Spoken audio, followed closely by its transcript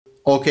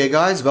Okay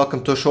guys,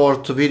 welcome to a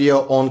short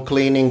video on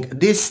cleaning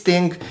this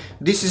thing.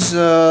 This is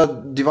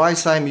a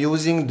device I'm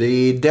using,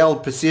 the Dell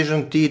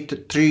Precision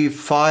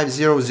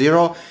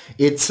T3500.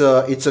 It's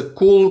a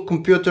cool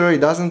computer.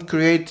 It doesn't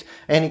create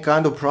any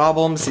kind of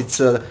problems. It's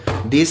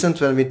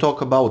decent when we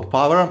talk about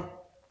power.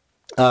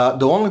 The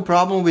only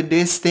problem with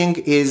this thing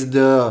is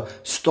the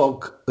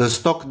stock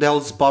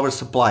Dell's power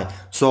supply.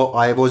 So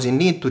I was in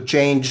need to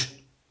change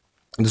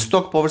the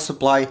stock power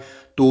supply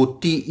to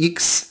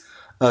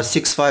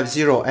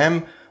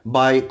TX650M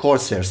by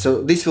Corsair.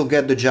 So this will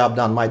get the job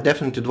done. My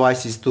definite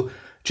advice is to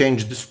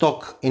change the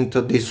stock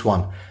into this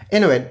one.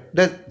 Anyway,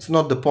 that's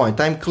not the point.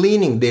 I'm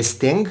cleaning this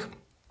thing,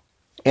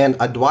 and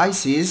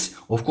advice is,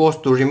 of course,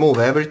 to remove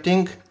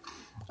everything.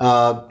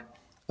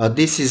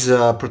 This is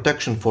a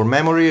protection for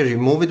memory.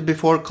 Remove it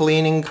before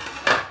cleaning.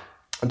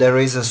 There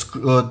is a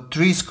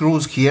 3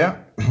 screws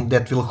here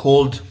that will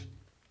hold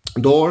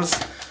doors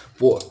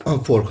for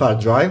hard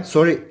drive.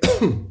 Sorry,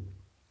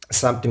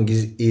 something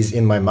is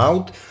in my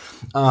mouth.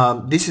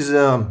 This is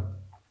a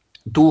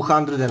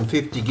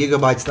 250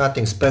 gigabytes,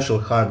 nothing special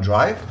hard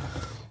drive,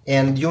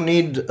 and you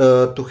need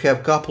to have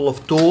a couple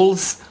of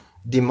tools.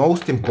 The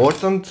most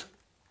important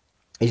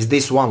is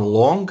this one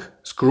long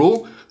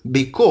screw,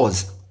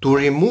 because to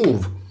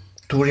remove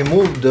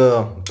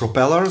the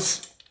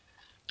propellers,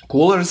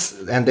 coolers,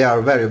 and they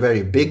are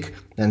very big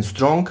and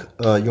strong,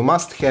 you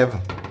must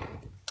have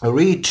a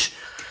reach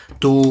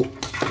to,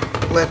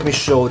 let me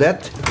show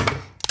that,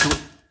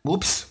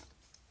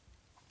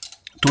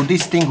 to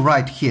this thing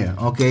right here.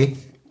 Okay,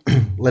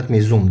 let me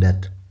zoom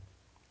that.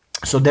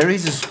 So there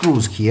is a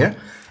screws here,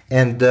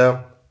 and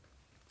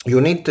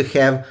you need to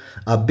have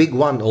a big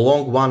one, a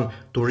long one,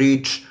 to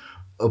reach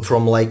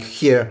from like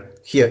here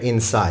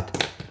inside.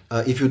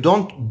 If you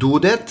don't do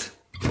that,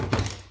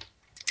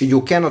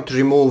 you cannot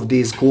remove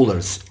these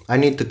coolers. I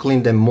need to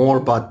clean them more,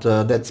 but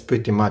that's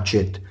pretty much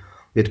it,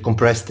 with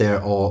compressed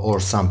air or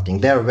something.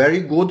 They're very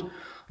good,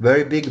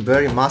 very big,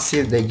 very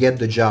massive. They get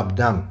the job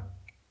done.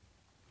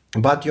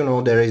 But you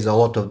know, there is a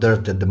lot of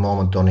dirt at the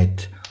moment on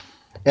it.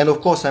 And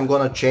of course I'm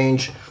gonna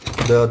change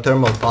the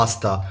thermal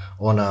pasta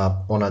on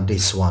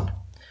this one.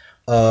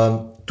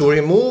 To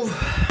remove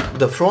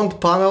the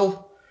front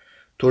panel,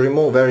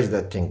 where is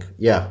that thing?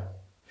 Yeah.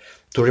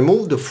 To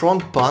remove the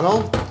front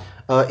panel,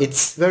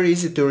 it's very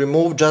easy to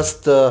remove.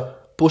 Just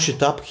push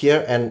it up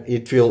here and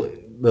it will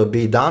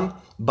be done.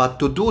 But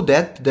to do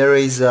that, there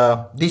is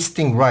this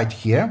thing right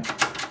here.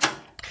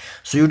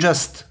 So you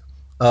just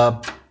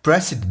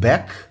press it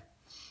back,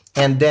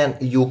 and then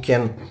you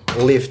can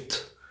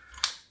lift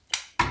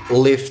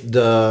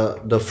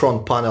the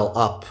front panel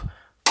up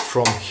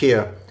from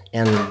here,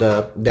 and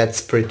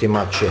that's pretty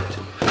much it.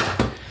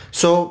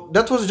 So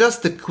that was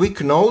just a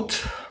quick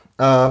note.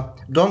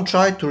 Don't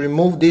try to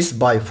remove this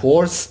by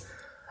force,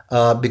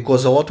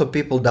 because a lot of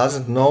people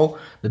doesn't know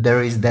that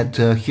there is that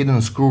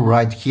hidden screw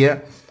right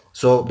here.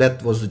 So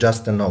that was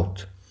just a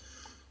note.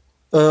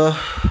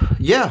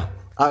 Yeah.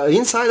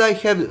 Inside I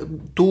have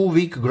 2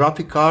 weak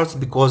graphic cards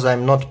because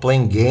I'm not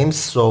playing games,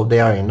 so they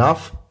are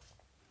enough.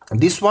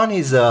 This one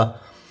is a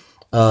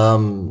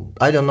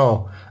I don't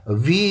know,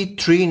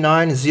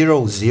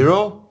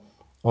 V3900,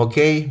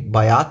 okay,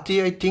 by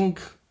ATI, I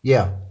think,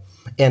 yeah.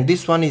 And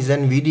this one is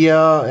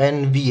NVIDIA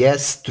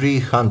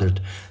NVS300.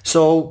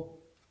 So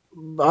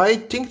I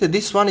think that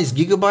this one is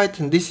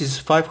gigabyte and this is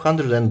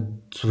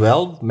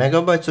 512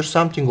 megabytes or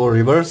something, or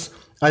reverse.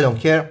 I don't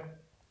care,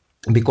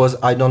 because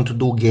I don't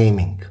do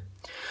gaming.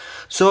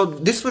 So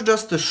this was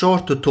just a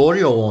short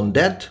tutorial on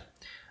that.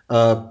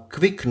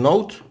 Quick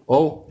note.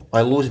 Oh,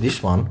 I lose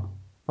this one.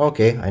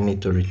 Okay, I need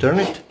to return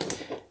it.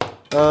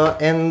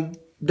 And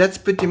that's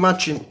pretty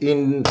much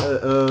in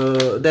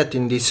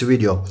this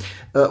video.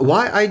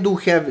 Why I do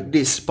have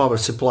this power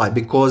supply?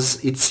 Because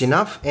it's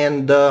enough,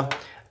 and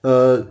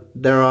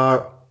there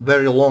are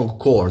very long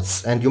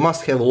cords, and you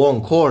must have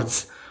long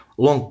cords,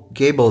 long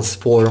cables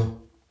for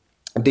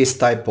this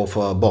type of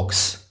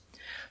box.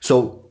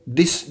 So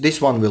this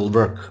one will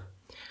work.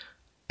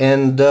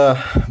 And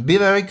be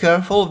very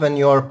careful when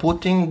you are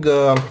putting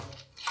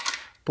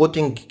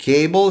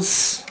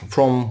cables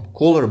from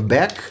cooler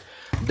back.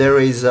 There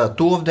is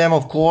 2 of them,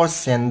 of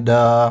course, and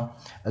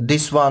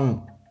this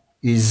one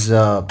is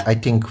I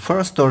think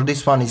first, or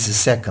this one is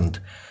second.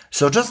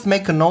 So just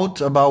make a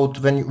note about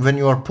when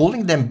you are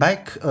pulling them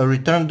back,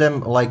 return them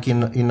like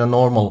in a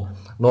normal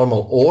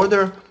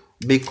order,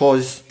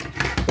 because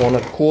on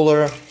a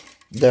cooler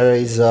there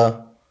is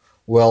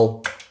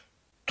well,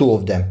 2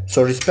 of them.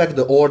 So respect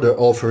the order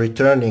of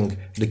returning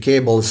the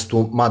cables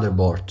to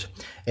motherboard.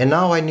 And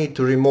now I need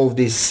to remove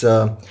this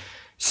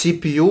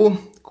CPU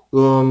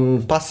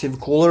passive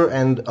cooler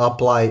and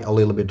apply a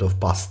little bit of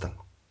pasta.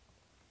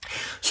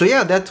 So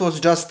yeah, that was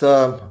just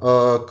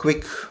a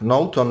quick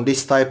note on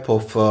this type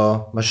of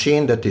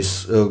machine that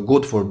is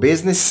good for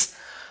business.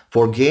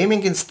 For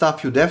gaming and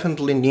stuff, you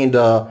definitely need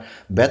a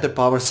better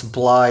power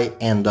supply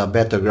and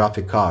better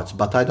graphic cards,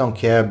 but I don't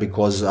care,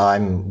 because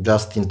I'm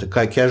just into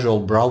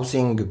casual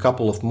browsing, a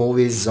couple of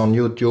movies on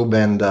YouTube,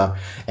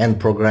 and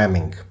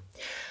programming.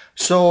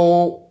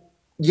 So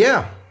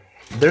yeah,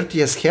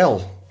 dirty as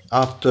hell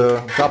after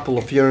a couple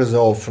of years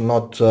of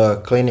not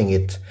cleaning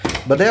it.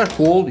 But they are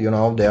cool, you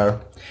know, they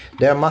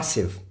are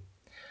massive.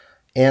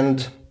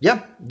 And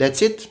yeah,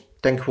 that's it.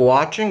 Thank you for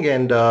watching,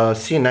 and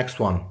see you next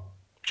one.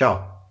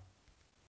 Ciao.